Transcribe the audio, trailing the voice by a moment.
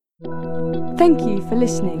Thank you for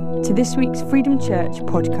listening to this week's Freedom Church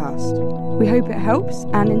podcast. We hope it helps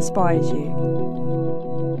and inspires you.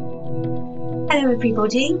 Hello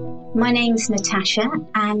everybody, my name's Natasha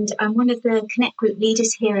and I'm one of the Connect Group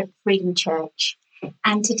leaders here at Freedom Church.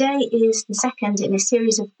 And today is the second in a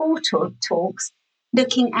series of 4 talks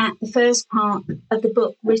looking at the first part of the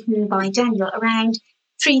book written by Daniel around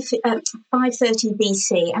 530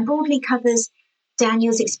 BC and broadly covers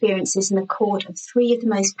Daniel's experiences in the court of 3 of the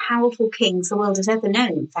most powerful kings the world has ever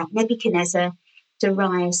known, in fact, Nebuchadnezzar,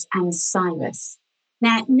 Darius and Cyrus.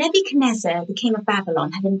 Now, Nebuchadnezzar, the king of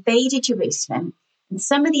Babylon, had invaded Jerusalem, and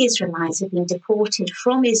some of the Israelites had been deported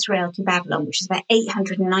from Israel to Babylon, which is about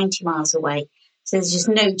 890 miles away. So there's just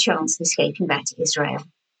no chance of escaping back to Israel.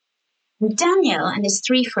 And Daniel and his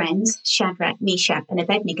 3 friends, Shadrach, Meshach, and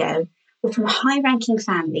Abednego, were from high-ranking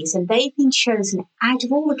families, and they'd been chosen out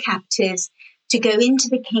of all the captives to go into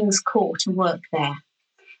the king's court and work there.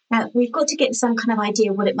 Now, we've got to get some kind of idea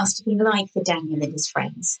of what it must have been like for Daniel and his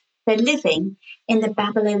friends. They're living in the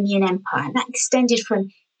Babylonian Empire, and that extended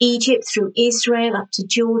from Egypt through Israel up to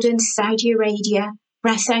Jordan, Saudi Arabia,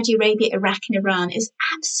 Iraq and Iran. It was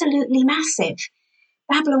absolutely massive.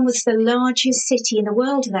 Babylon was the largest city in the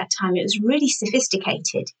world at that time. It was really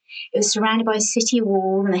sophisticated. It was surrounded by a city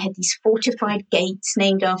wall, and they had these fortified gates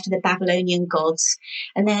named after the Babylonian gods.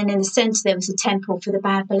 And then in the centre there was a temple for the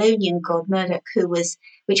Babylonian god Marduk,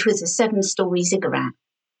 which was a 7-story ziggurat.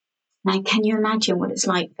 Now, can you imagine what it's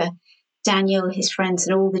like for Daniel, his friends,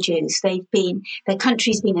 and all the Jews? Their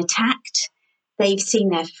country's been attacked. They've seen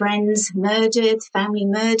their friends murdered, family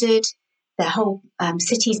murdered. Their whole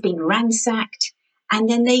city's been ransacked. And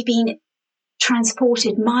then they've been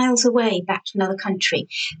transported miles away back to another country.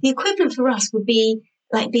 The equivalent for us would be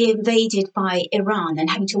like being invaded by Iran and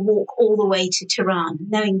having to walk all the way to Tehran,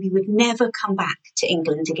 knowing we would never come back to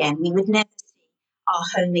England again. We would never see our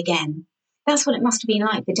home again. That's what it must have been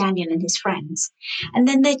like for Daniel and his friends. And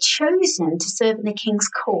then they're chosen to serve in the king's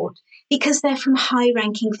court because they're from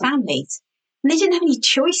high-ranking families. And they didn't have any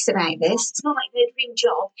choice about this. It's not like their dream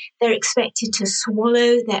job. They're expected to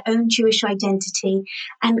swallow their own Jewish identity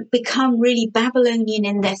and become really Babylonian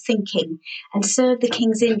in their thinking and serve the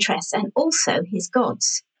king's interests and also his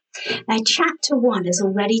gods. Now, chapter 1 has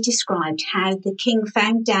already described how the king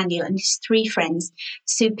found Daniel and his 3 friends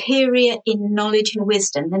superior in knowledge and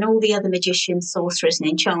wisdom than all the other magicians, sorcerers, and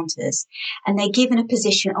enchanters, and they're given a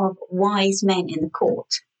position of wise men in the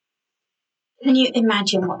court. Can you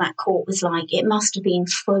imagine what that court was like? It must have been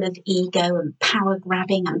full of ego and power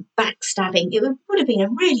grabbing and backstabbing. It would have been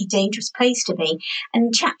a really dangerous place to be. And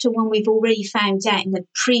in chapter 1, we've already found out in the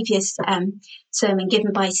previous sermon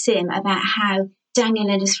given by Sim about how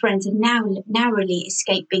Daniel and his friends have narrowly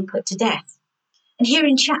escaped being put to death. And here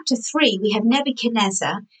in chapter 3, we have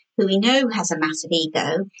Nebuchadnezzar, who we know has a massive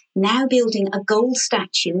ego, now building a gold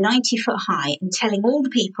statue 90 foot high and telling all the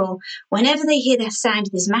people, whenever they hear the sound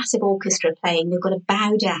of this massive orchestra playing, they've got to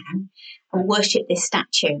bow down and worship this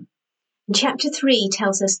statue. And chapter 3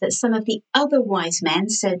 tells us that some of the other wise men,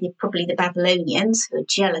 so probably the Babylonians, who are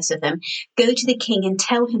jealous of them, go to the king and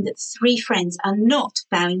tell him that the 3 friends are not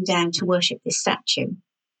bowing down to worship this statue.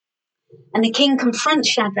 And the king confronts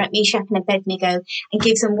Shadrach, Meshach, and Abednego and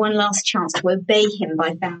gives them one last chance to obey him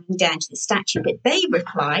by bowing down to the statue. But they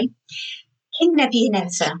reply, King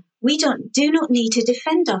Nebuchadnezzar, we do not need to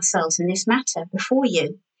defend ourselves in this matter before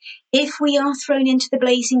you. If we are thrown into the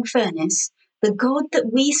blazing furnace, the God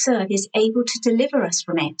that we serve is able to deliver us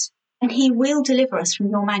from it, and he will deliver us from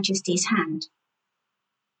your majesty's hand.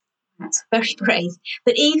 That's very brave.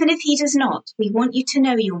 But even if he does not, we want you to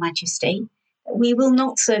know, your majesty, that we will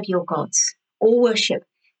not serve your gods or worship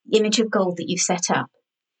the image of gold that you've set up.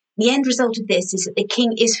 The end result of this is that the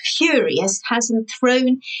king is furious, has them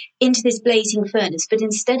thrown into this blazing furnace, but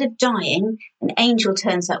instead of dying, an angel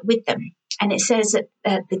turns up with them. And it says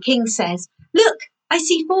that the king says, look, I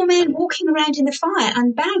see 4 men walking around in the fire,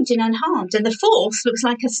 unbound and unharmed, and the 4th looks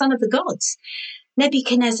like a son of the gods.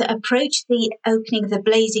 Nebuchadnezzar approached the opening of the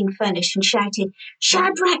blazing furnace and shouted,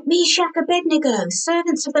 Shadrach, Meshach, Abednego,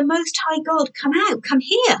 servants of the Most High God, come out, come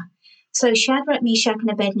here. So Shadrach, Meshach, and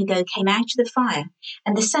Abednego came out of the fire,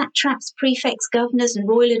 and the satraps, prefects, governors, and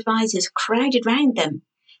royal advisers crowded round them.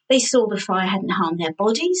 They saw the fire hadn't harmed their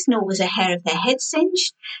bodies, nor was a hair of their head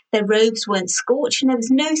singed. Their robes weren't scorched, and there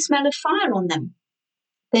was no smell of fire on them.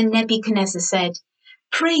 Then Nebuchadnezzar said,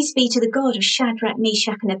 Praise be to the God of Shadrach,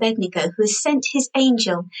 Meshach, and Abednego, who has sent his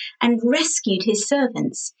angel and rescued his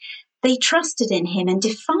servants. They trusted in him and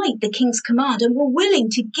defied the king's command and were willing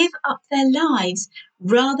to give up their lives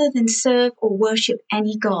rather than serve or worship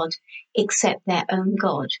any god except their own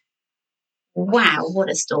God. Wow, what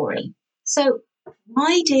a story. So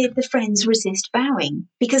Why did the friends resist bowing?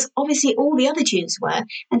 Because obviously all the other Jews were,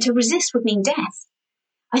 and to resist would mean death.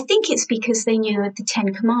 I think it's because they knew of the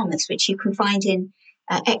 10 Commandments, which you can find in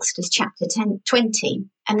Exodus chapter 20.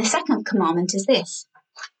 And the second commandment is this: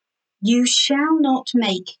 you shall not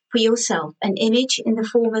make for yourself an image in the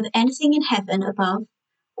form of anything in heaven above,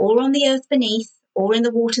 or on the earth beneath, or in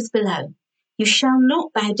the waters below. You shall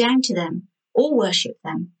not bow down to them or worship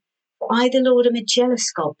them. For I, the Lord, am a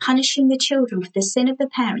jealous God, punishing the children for the sin of the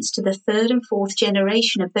parents to the 3rd and 4th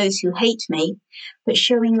generation of those who hate me, but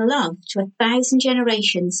showing love to 1,000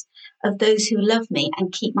 generations of those who love me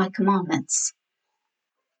and keep my commandments.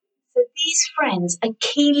 So these friends are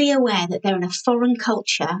keenly aware that they're in a foreign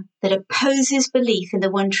culture that opposes belief in the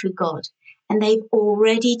one true God, and they've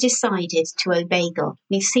already decided to obey God.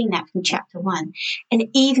 We've seen that from chapter 1. And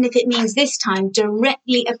even if it means this time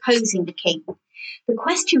directly opposing the king, the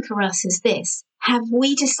question for us is this: have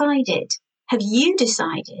you decided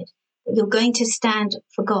that you're going to stand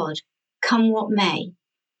for God, come what may,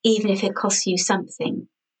 even if it costs you something,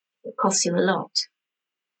 it costs you a lot?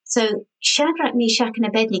 So Shadrach, Meshach, and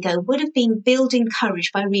Abednego would have been building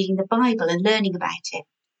courage by reading the Bible and learning about it.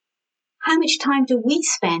 How much time do we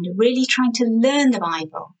spend really trying to learn the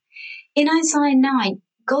Bible? In Isaiah 9,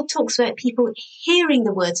 God talks about people hearing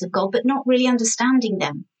the words of God, but not really understanding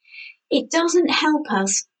them. It doesn't help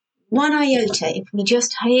us one iota if we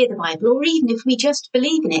just hear the Bible, or even if we just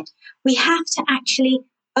believe in it. We have to actually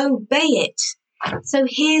obey it. So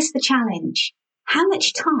here's the challenge. How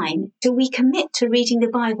much time do we commit to reading the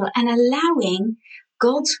Bible and allowing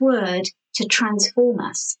God's word to transform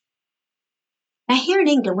us? Now, here in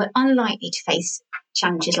England, we're unlikely to face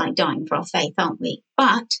challenges like dying for our faith, aren't we?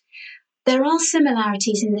 But there are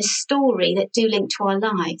similarities in this story that do link to our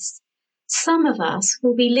lives. Some of us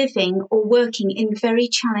will be living or working in very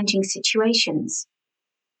challenging situations.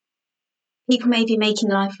 People may be making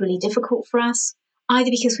life really difficult for us, either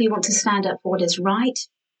because we want to stand up for what is right,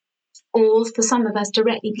 or for some of us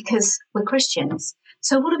directly because we're Christians.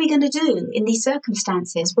 So what are we going to do in these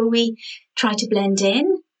circumstances? Will we try to blend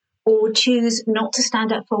in or choose not to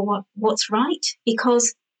stand up for what's right?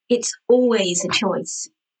 Because it's always a choice.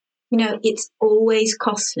 You know, it's always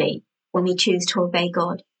costly when we choose to obey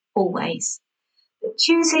God, always. But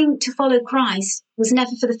choosing to follow Christ was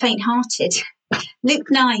never for the faint-hearted.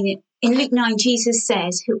 In Luke 9, Jesus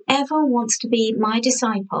says, whoever wants to be my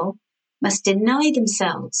disciple must deny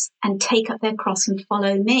themselves and take up their cross and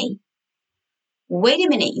follow me. Wait a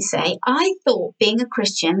minute, you say. I thought being a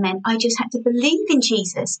Christian meant I just had to believe in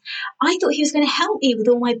Jesus. I thought he was going to help me with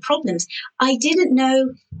all my problems. I didn't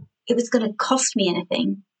know it was going to cost me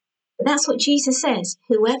anything. But that's what Jesus says.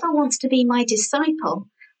 Whoever wants to be my disciple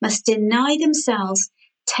must deny themselves,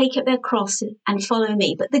 take up their cross and follow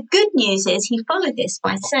me. But the good news is he followed this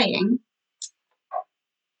by saying,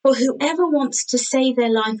 for whoever wants to save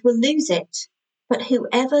their life will lose it, but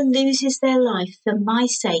whoever loses their life for my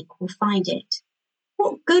sake will find it.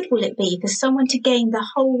 What good will it be for someone to gain the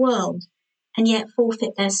whole world and yet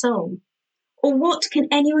forfeit their soul? Or what can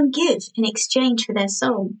anyone give in exchange for their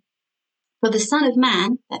soul? For the Son of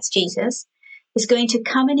Man, that's Jesus, is going to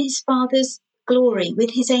come in his Father's glory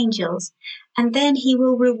with his angels, and then he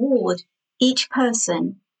will reward each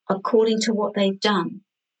person according to what they've done.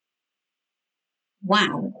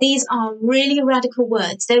 Wow, these are really radical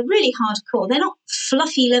words. They're really hardcore. They're not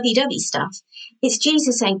fluffy, lovey-dovey stuff. It's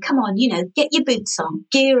Jesus saying, come on, get your boots on,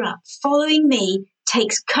 gear up. Following me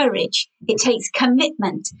takes courage. It takes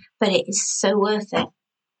commitment, but it is so worth it.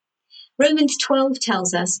 Romans 12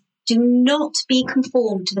 tells us, do not be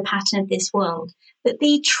conformed to the pattern of this world, but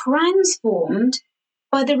be transformed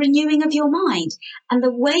by the renewing of your mind. And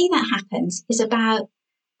the way that happens is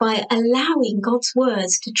by allowing God's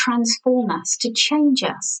words to transform us, to change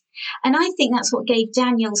us. And I think that's what gave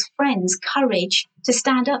Daniel's friends courage to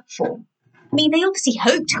stand up for. I mean, they obviously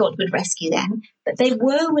hoped God would rescue them, but they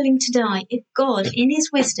were willing to die if God, in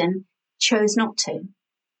his wisdom, chose not to.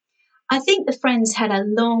 I think the friends had a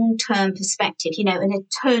long-term perspective, an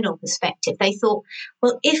eternal perspective. They thought,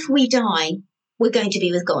 well, if we die, we're going to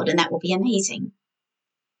be with God, and that will be amazing.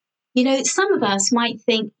 Some of us might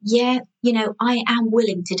think, I am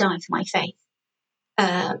willing to die for my faith,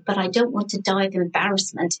 but I don't want to die of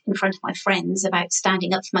embarrassment in front of my friends about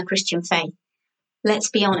standing up for my Christian faith. Let's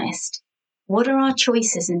be honest. What are our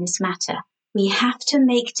choices in this matter? We have to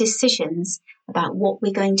make decisions about what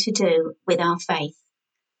we're going to do with our faith.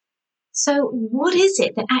 So what is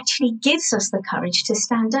it that actually gives us the courage to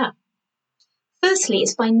stand up? Firstly,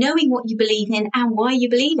 it's by knowing what you believe in and why you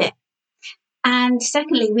believe it. And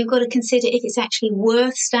secondly, we've got to consider if it's actually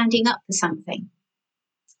worth standing up for something.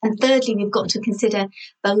 And thirdly, we've got to consider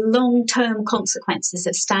the long-term consequences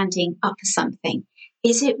of standing up for something.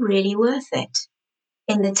 Is it really worth it?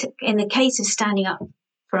 In the case of standing up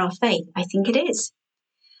for our faith, I think it is.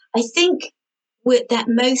 I think that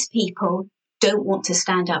most people don't want to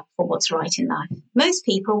stand up for what's right in life. Most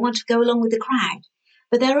people want to go along with the crowd.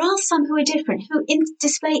 But there are some who are different, who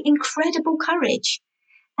display incredible courage.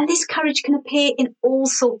 And this courage can appear in all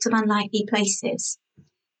sorts of unlikely places.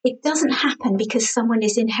 It doesn't happen because someone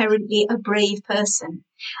is inherently a brave person.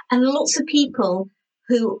 And lots of people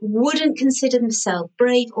who wouldn't consider themselves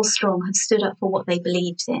brave or strong have stood up for what they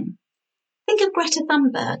believed in. Think of Greta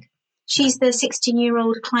Thunberg. She's the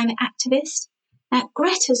 16-year-old climate activist. Now,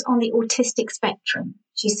 Greta's on the autistic spectrum.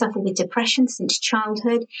 She suffered with depression since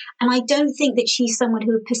childhood, and I don't think that she's someone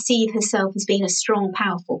who would perceive herself as being a strong,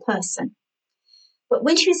 powerful person. But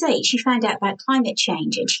when she was 8, she found out about climate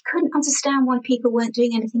change, and she couldn't understand why people weren't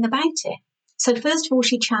doing anything about it. So first of all,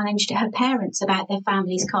 she challenged her parents about their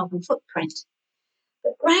family's carbon footprint.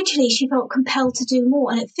 But gradually, she felt compelled to do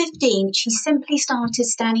more, and at 15, she simply started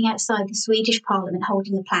standing outside the Swedish Parliament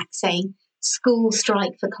holding a plaque saying, "School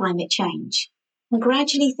strike for climate change." And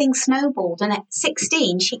gradually things snowballed, and at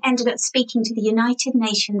 16, she ended up speaking to the United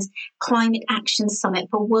Nations Climate Action Summit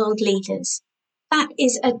for world leaders. That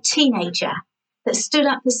is a teenager that stood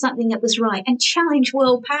up for something that was right and challenged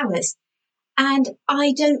world powers. And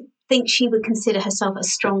I don't think she would consider herself a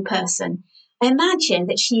strong person. I imagine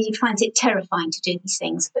that she finds it terrifying to do these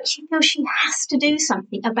things, but she feels she has to do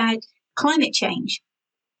something about climate change.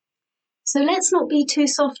 So let's not be too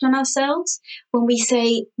soft on ourselves when we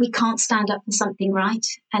say we can't stand up for something right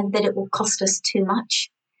and that it will cost us too much.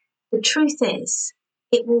 The truth is,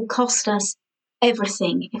 it will cost us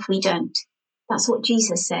everything if we don't. That's what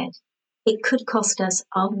Jesus said. It could cost us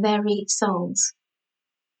our very souls.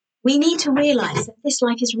 We need to realize that this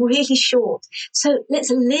life is really short. So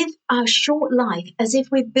let's live our short life as if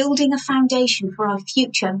we're building a foundation for our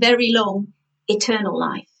future, very long, eternal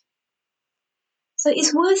life. So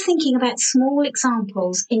it's worth thinking about small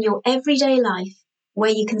examples in your everyday life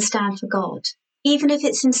where you can stand for God, even if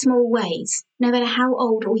it's in small ways, no matter how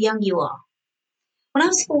old or young you are. When I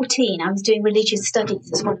was 14, I was doing religious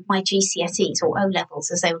studies as one of my GCSEs, or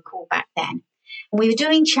O-levels as they were called back then. And we were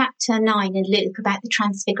doing chapter 9 in Luke about the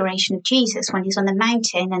transfiguration of Jesus when he's on the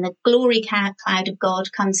mountain and the glory cloud of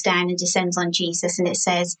God comes down and descends on Jesus. And it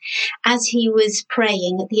says, as he was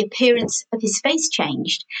praying, the appearance of his face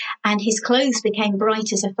changed and his clothes became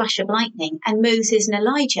bright as a flash of lightning. And Moses and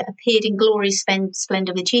Elijah appeared in glory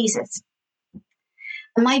splendor with Jesus.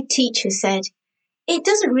 And my teacher said, it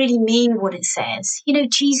doesn't really mean what it says. You know,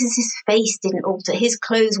 Jesus' face didn't alter. His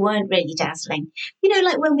clothes weren't really dazzling. You know,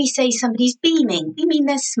 like when we say somebody's beaming, we mean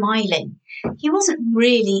they're smiling. He wasn't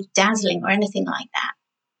really dazzling or anything like that.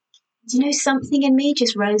 Do you know, something in me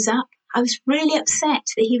just rose up. I was really upset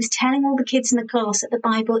that he was telling all the kids in the class that the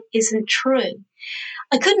Bible isn't true.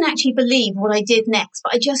 I couldn't actually believe what I did next,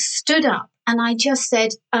 but I just stood up and I just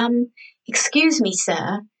said, excuse me,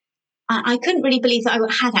 sir. I couldn't really believe that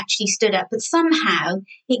I had actually stood up, but somehow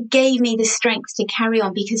it gave me the strength to carry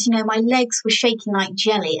on because, you know, my legs were shaking like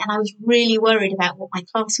jelly and I was really worried about what my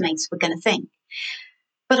classmates were going to think.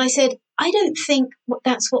 But I said, I don't think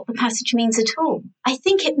that's what the passage means at all. I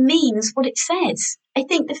think it means what it says. I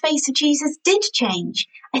think the face of Jesus did change.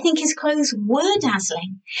 I think his clothes were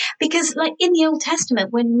dazzling because, like in the Old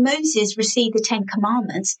Testament, when Moses received the 10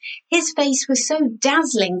 Commandments, his face was so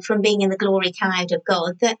dazzling from being in the glory cloud of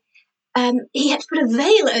God that he had to put a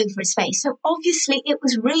veil over his face. So obviously it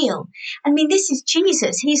was real. I mean, this is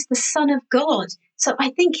Jesus. He's the Son of God. So I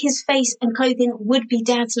think his face and clothing would be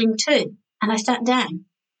dazzling too. And I sat down.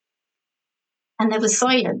 And there was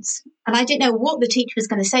silence. And I didn't know what the teacher was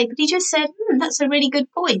going to say, but he just said, that's a really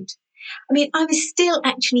good point. I mean, I was still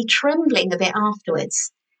actually trembling a bit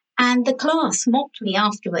afterwards. And the class mocked me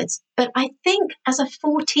afterwards. But I think as a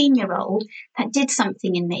 14-year-old, that did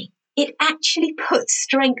something in me. It actually put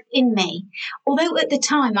strength in me. Although at the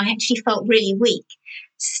time I actually felt really weak,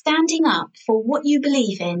 standing up for what you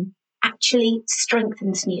believe in actually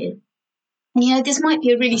strengthens you. And you know, this might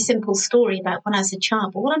be a really simple story about when I was a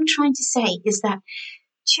child, but what I'm trying to say is that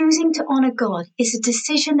choosing to honour God is a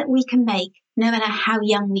decision that we can make no matter how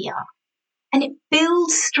young we are. And it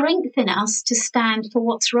builds strength in us to stand for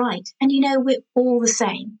what's right. And you know, we're all the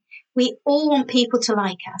same. We all want people to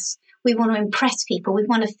like us. We want to impress people. We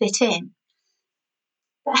want to fit in.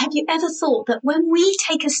 But have you ever thought that when we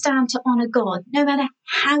take a stand to honour God, no matter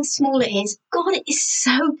how small it is, God is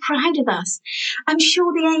so proud of us. I'm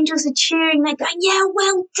sure the angels are cheering. They're going, yeah,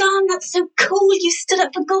 well done. That's so cool. You stood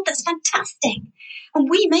up for God. That's fantastic. And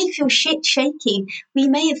we may feel shaky. We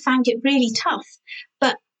may have found it really tough.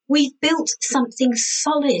 But we've built something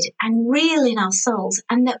solid and real in our souls,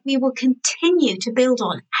 and that we will continue to build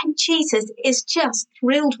on. And Jesus is just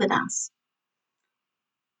thrilled with us.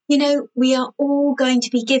 You know, we are all going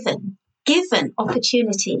to be given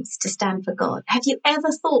opportunities to stand for God. Have you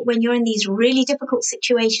ever thought when you're in these really difficult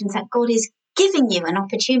situations that God is giving you an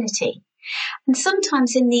opportunity? And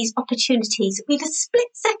sometimes in these opportunities, we have a split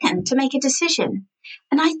second to make a decision.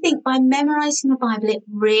 And I think by memorizing the Bible, it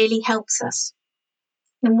really helps us.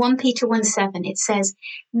 In 1 Peter 1:7, it says,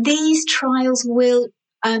 these trials will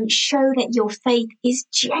show that your faith is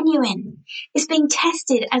genuine. It's being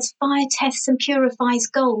tested as fire tests and purifies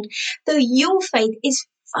gold, though your faith is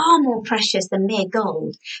far more precious than mere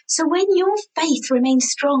gold. So when your faith remains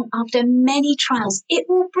strong after many trials, it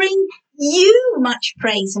will bring you much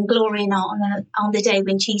praise and glory on the day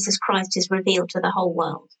when Jesus Christ is revealed to the whole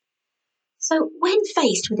world. So when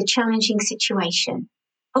faced with a challenging situation,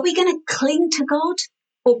 are we going to cling to God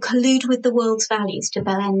or collude with the world's values to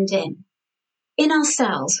blend in? In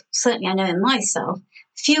ourselves, certainly I know in myself,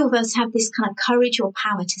 few of us have this kind of courage or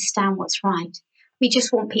power to stand what's right. We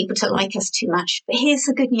just want people to like us too much. But here's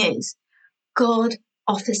the good news. God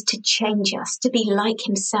offers to change us, to be like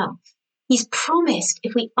himself. He's promised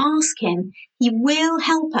if we ask him, he will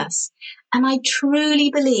help us. And I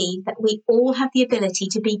truly believe that we all have the ability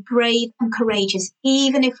to be brave and courageous,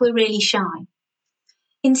 even if we're really shy.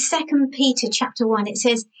 In 2 Peter chapter 1, it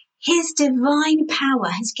says, his divine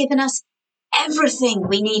power has given us everything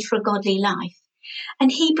we need for a godly life.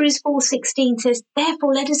 And Hebrews 4:16 says,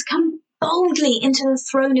 therefore let us come boldly into the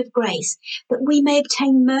throne of grace, that we may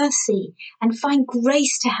obtain mercy and find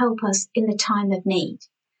grace to help us in the time of need.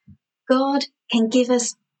 God can give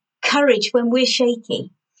us courage when we're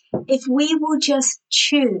shaky. If we will just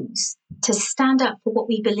choose to stand up for what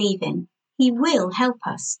we believe in, he will help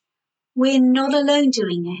us. We're not alone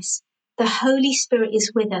doing this. The Holy Spirit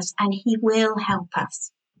is with us and he will help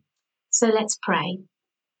us. So let's pray.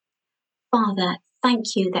 Father,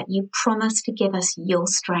 thank you that you promised to give us your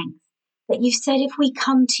strength. That you said if we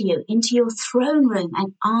come to you into your throne room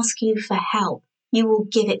and ask you for help, you will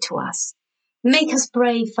give it to us. Make us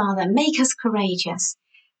brave, Father. Make us courageous.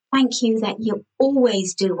 Thank you that you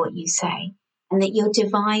always do what you say and that your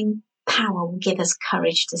divine power will give us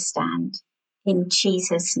courage to stand. In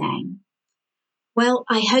Jesus' name. Well,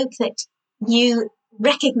 I hope that you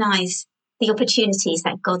recognize the opportunities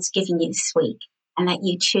that God's giving you this week and that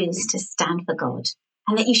you choose to stand for God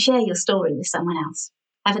and that you share your story with someone else.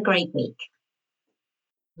 Have a great week.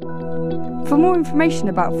 For more information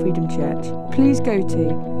about Freedom Church, please go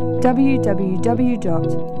to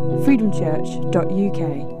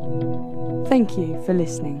www.freedomchurch.uk. Thank you for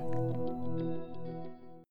listening.